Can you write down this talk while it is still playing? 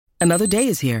Another day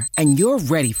is here, and you're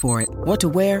ready for it. What to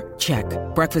wear? Check.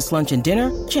 Breakfast, lunch, and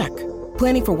dinner? Check.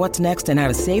 Planning for what's next and how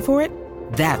to save for it?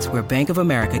 That's where Bank of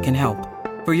America can help.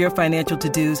 For your financial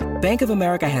to-dos, Bank of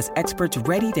America has experts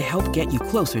ready to help get you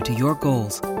closer to your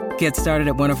goals. Get started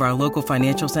at one of our local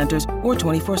financial centers or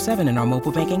 24/7 in our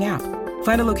mobile banking app.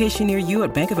 Find a location near you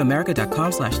at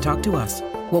bankofamerica.com/talktous.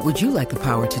 What would you like the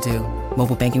power to do?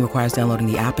 Mobile banking requires downloading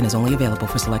the app and is only available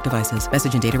for select devices.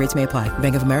 Message and data rates may apply.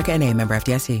 Bank of America N.A., member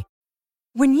FDIC.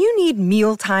 When you need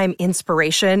mealtime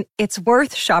inspiration, it's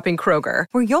worth shopping Kroger,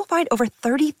 where you'll find over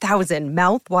 30,000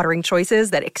 mouth-watering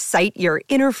choices that excite your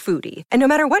inner foodie. And no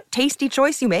matter what tasty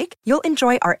choice you make, you'll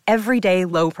enjoy our everyday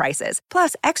low prices,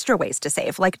 plus extra ways to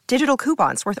save, like digital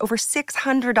coupons worth over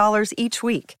 $600 each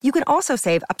week. You can also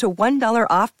save up to $1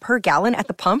 off per gallon at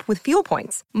the pump with fuel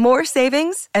points. More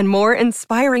savings and more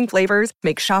inspiring flavors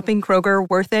make shopping Kroger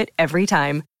worth it every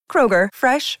time. Kroger,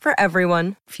 fresh for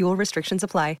everyone. Fuel restrictions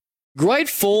apply. Great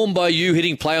form by you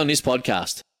hitting play on this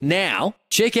podcast. Now,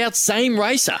 check out Same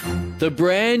Racer, the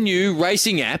brand new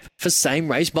racing app for same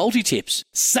race multi-tips.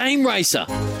 Same Racer.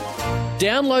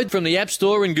 Download from the App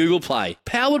Store and Google Play.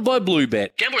 Powered by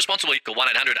Bluebet. Gamble responsibly. Call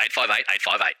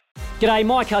 1-800-858-858. G'day,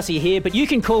 Mike Hussey here, but you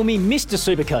can call me Mr.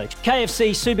 Supercoach.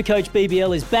 KFC Supercoach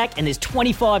BBL is back and there's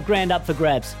 25 grand up for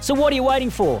grabs. So what are you waiting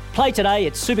for? Play today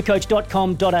at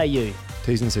supercoach.com.au.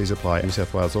 T's and C's apply. New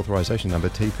South Wales authorisation number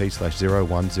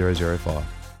TP/01005.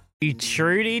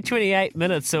 Trudy, 28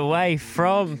 minutes away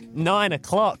from 9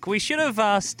 o'clock. We should have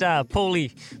asked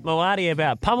Paulie Moati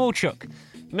about Pummelchook.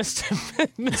 Mr.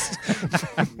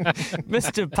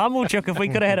 Pummelchook, if we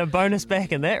could have had a bonus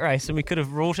back in that race and we could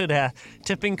have rorted our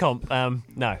tipping comp.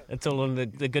 No, it's all in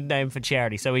the good name for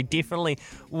charity. So we definitely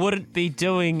wouldn't be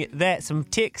doing that. Some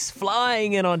texts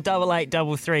flying in on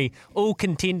 8833. All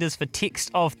contenders for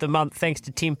text of the month thanks to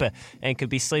Temper, and could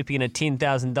be sleeping in a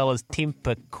 $10,000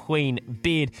 Temper Queen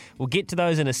bed. We'll get to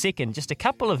those in a second. Just a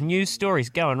couple of news stories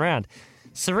going round.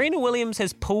 Serena Williams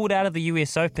has pulled out of the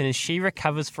US Open as she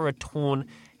recovers from a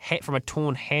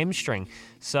torn hamstring.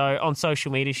 So on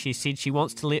social media, she said she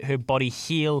wants to let her body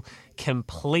heal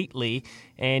completely,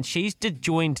 and she's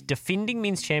joined defending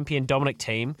men's champion Dominic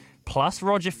Thiem, plus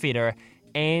Roger Federer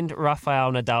and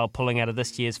Rafael Nadal pulling out of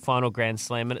this year's final Grand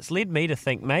Slam. And it's led me to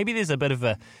think maybe there's a bit of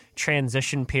a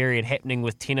transition period happening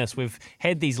with tennis. We've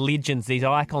had these legends, these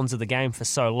icons of the game for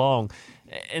so long,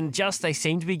 and just they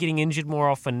seem to be getting injured more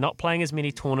often, not playing as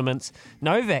many tournaments.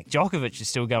 Novak Djokovic is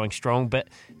still going strong, but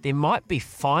there might be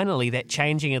finally that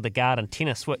changing of the guard in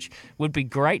tennis, which would be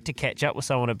great to catch up with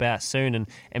someone about soon and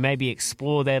maybe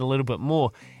explore that a little bit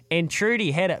more. And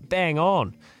Trudy had it bang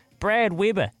on. Brad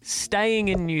Weber staying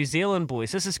in New Zealand,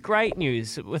 boys. This is great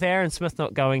news. With Aaron Smith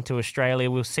not going to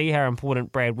Australia, we'll see how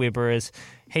important Brad Weber is.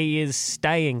 He is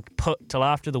staying put till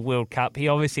after the World Cup. He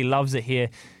obviously loves it here.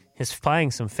 He's playing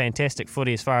some fantastic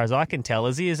footy as far as I can tell.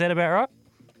 Is he? Is that about right?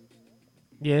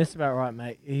 Yeah, that's about right,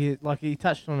 mate. He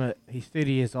touched on it. He's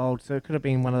 30 years old, so it could have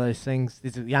been one of those things.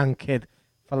 There's a young kid,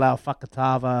 Falau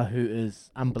Fakatava, who is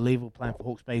unbelievable playing for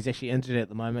Hawke's Bay. He's actually injured at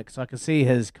the moment, so I can see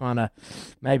his kind of,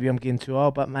 maybe I'm getting too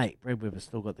old, but mate, Brad Weber's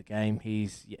still got the game.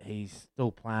 He's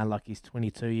still playing like he's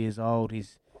 22 years old.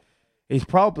 He's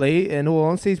probably, in all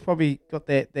honesty, he's probably got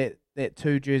that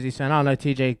 2 jersey. So I know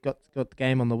TJ got the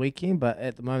game on the weekend, but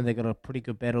at the moment they've got a pretty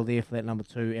good battle there for that number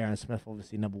 2. Aaron Smith,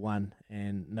 obviously number 1,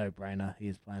 and no brainer. He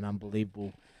is playing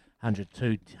unbelievable.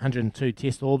 102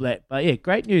 Test All Black. But yeah,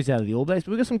 great news out of the All Blacks.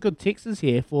 We've got some good texts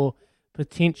here for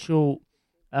potential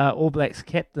All Blacks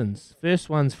captains. First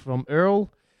one's from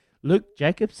Earl. Luke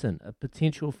Jacobson, a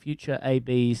potential future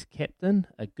AB's captain.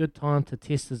 A good time to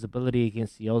test his ability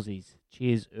against the Aussies.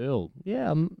 Cheers, Earl.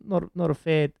 Yeah, I'm not a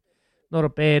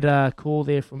bad call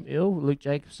there from Earl. Luke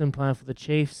Jacobson playing for the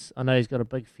Chiefs. I know he's got a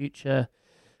big future.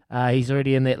 He's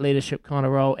already in that leadership kind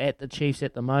of role at the Chiefs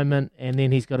at the moment. And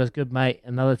then he's got his good mate,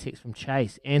 another text from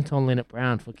Chase, Anton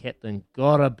Leonard-Brown for captain.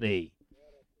 Gotta be.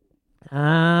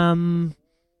 Don't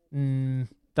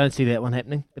see that one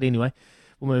happening. But anyway,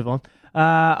 we'll move on.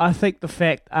 I think the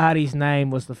fact Artie's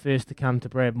name was the first to come to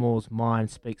Brad Moore's mind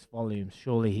speaks volumes.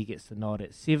 Surely he gets the nod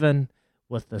at 7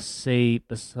 with the C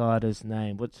beside his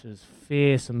name, which is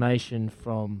fair summation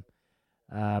from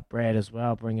Brad as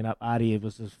well, bringing up Artie. It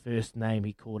was his first name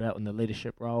he called out in the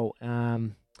leadership role. Artie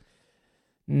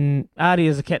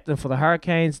is a captain for the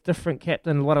Hurricanes, different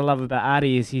captain. What I love about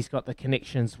Artie is he's got the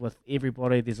connections with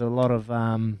everybody. There's a lot of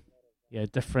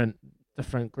different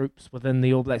groups within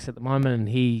the All Blacks at the moment, and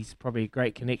he's probably a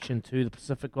great connection to the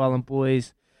Pacific Island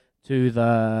boys, to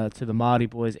the Māori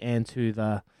boys, and to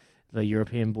the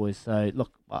European boys. So,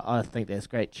 look, I think that's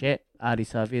great chat. Artie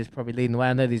Savia is probably leading the way.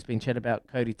 I know there's been chat about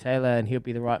Cody Taylor, and he'll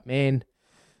be the right man.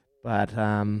 But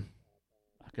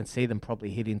I can see them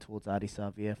probably heading towards Ardie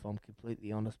Savea, if I'm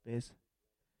completely honest, Bez.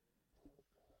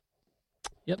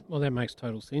 Yep, well, that makes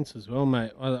total sense as well,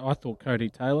 mate. I thought Cody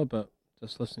Taylor, but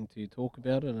just listening to you talk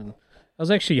about it, and I was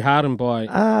actually heartened by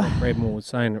what Brad Moore was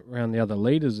saying around the other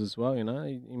leaders as well. You know,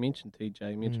 he mentioned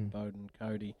TJ, he mentioned Bowden,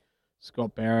 Cody,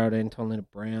 Scott Barrett, Anton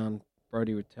Leonard-Brown,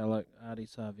 Brody Retallick, Ardie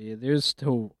Savea. There's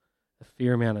still a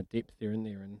fair amount of depth there in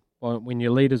there, and when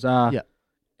your leaders are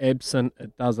absent,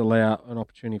 it does allow an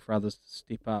opportunity for others to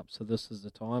step up. So this is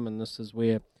the time, and this is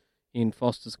where Ian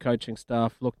Foster's coaching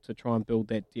staff look to try and build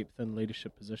that depth in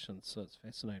leadership positions. So it's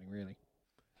fascinating, really.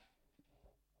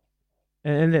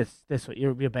 And that's what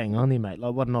you're bang on there, mate.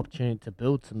 Like, what an opportunity to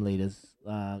build some leaders.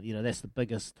 That's the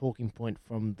biggest talking point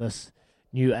from this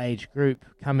new age group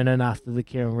coming in after the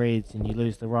Kieran Reeds, and you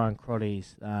lose the Ryan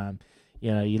Crotties.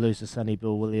 You lose the Sonny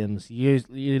Bill Williams. You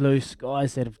lose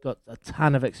guys that have got a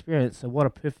ton of experience. So what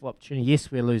a perfect opportunity. Yes,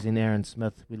 we're losing Aaron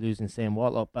Smith, we're losing Sam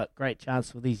Whitelock, but great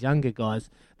chance for these younger guys,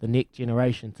 the next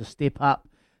generation, to step up,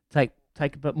 take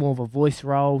a bit more of a voice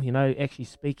role. Actually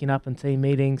speaking up in team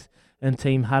meetings, in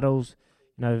team huddles.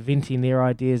 Venting their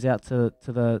ideas out to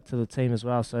the team as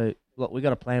well. So look, we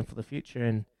got a plan for the future,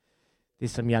 and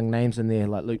there's some young names in there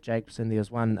like Luke Jacobson.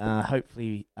 There's one.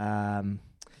 Hopefully,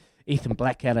 Ethan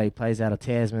Blackadder, he plays out of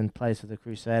Tasman, plays for the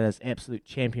Crusaders, absolute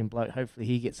champion bloke. Hopefully,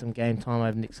 he gets some game time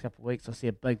over the next couple of weeks. I see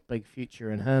a big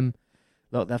future in him.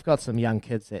 Look, they've got some young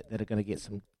kids that are going to get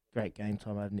some great game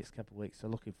time over the next couple of weeks. So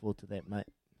looking forward to that, mate.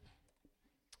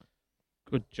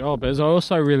 Good job. As I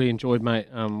also really enjoyed, mate,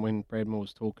 when Brad Moore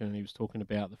was talking, and he was talking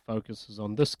about the focus is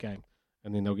on this game,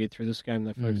 and then they'll get through this game,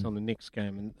 they focus on the next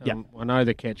game. And I know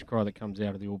the catch cry that comes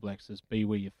out of the All Blacks is "Be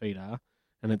where your feet are,"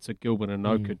 and it's a Gilbert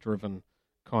Enoka driven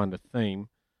kind of theme.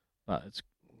 But it's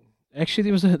actually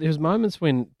there was moments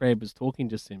when Brad was talking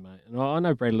just then, mate, and I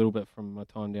know Brad a little bit from my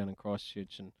time down in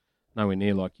Christchurch, and nowhere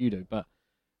near like you do, but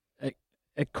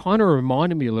it kind of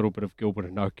reminded me a little bit of Gilbert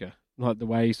Enoka. Like the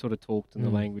way he sort of talked and the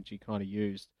language he kind of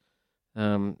used.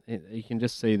 You can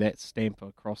just see that stamp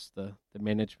across the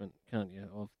management, can't you,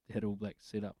 of that All Black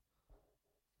setup.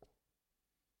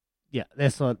 Yeah,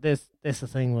 that's the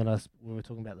thing when we were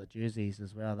talking about the jerseys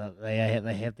as well. That they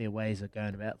have their ways of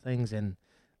going about things. And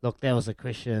look, that was a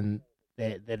question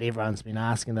that everyone's been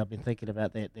asking. They've been thinking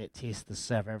about that test, the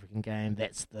South African game.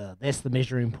 That's the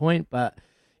measuring point. But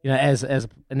as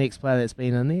an ex-player that's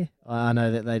been in there, I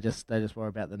know that they just worry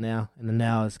about the now. And the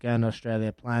now is going to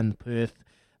Australia, playing Perth,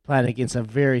 playing against a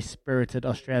very spirited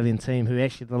Australian team who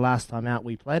actually the last time out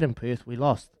we played in Perth, we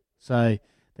lost. So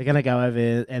they're going to go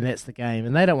over and that's the game.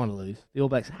 And they don't want to lose. The All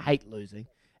Blacks hate losing.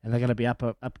 And they're going to be up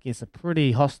against a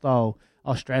pretty hostile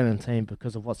Australian team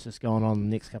because of what's just going on in the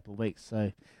next couple of weeks.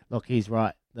 So, look, he's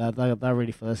right. They're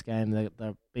ready for this game.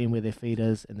 They're being where their feet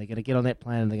is, and they're going to get on that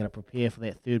plan, and they're going to prepare for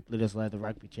that third Bledisloe, the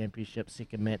Rugby Championship,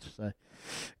 second match. So,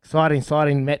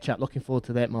 exciting matchup. Looking forward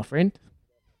to that, my friend.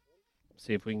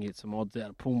 See if we can get some odds out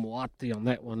of Paul Moati on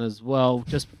that one as well.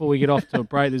 Just before we get off to a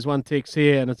break, there's one text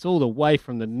here, and it's all the way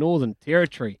from the Northern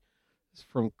Territory. It's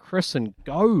from Chris and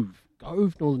Gove,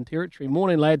 Northern Territory.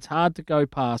 Morning, lads. Hard to go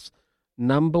past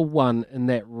number one in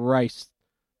that race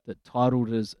that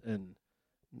titled is in.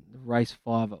 Race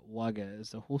 5 at Wagga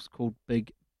is a horse called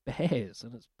Big Baz,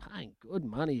 and it's paying good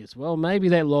money as well. Maybe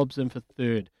that lobs in for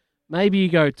third. Maybe you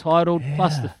go titled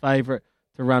plus the favourite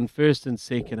to run first and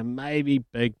second, and maybe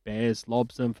Big Baz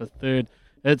lobs in for third.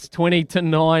 It's 20 to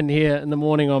 9 here in the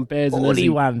morning on Baz and Izzy.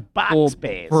 $41, Baz.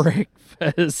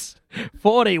 Breakfast.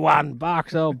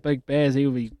 $41. Oh, Big Baz,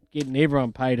 he'll be getting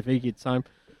everyone paid if he gets home.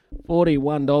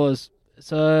 $41.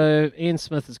 So Ian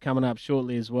Smith is coming up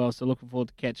shortly as well, so looking forward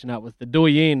to catching up with the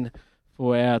doyen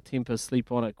for our Temper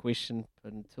Sleep On It question.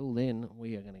 But until then,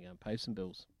 we are going to go and pay some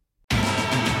bills.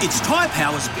 It's Tyre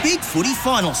Power's Big Footy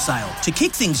Final Sale. To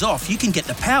kick things off, you can get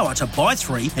the power to buy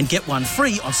 3 and get 1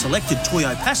 free on selected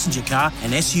Toyo passenger car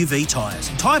and SUV tyres.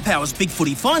 Tyre Power's Big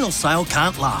Footy Final Sale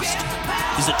can't last.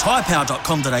 Visit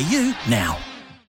tyrepower.com.au now.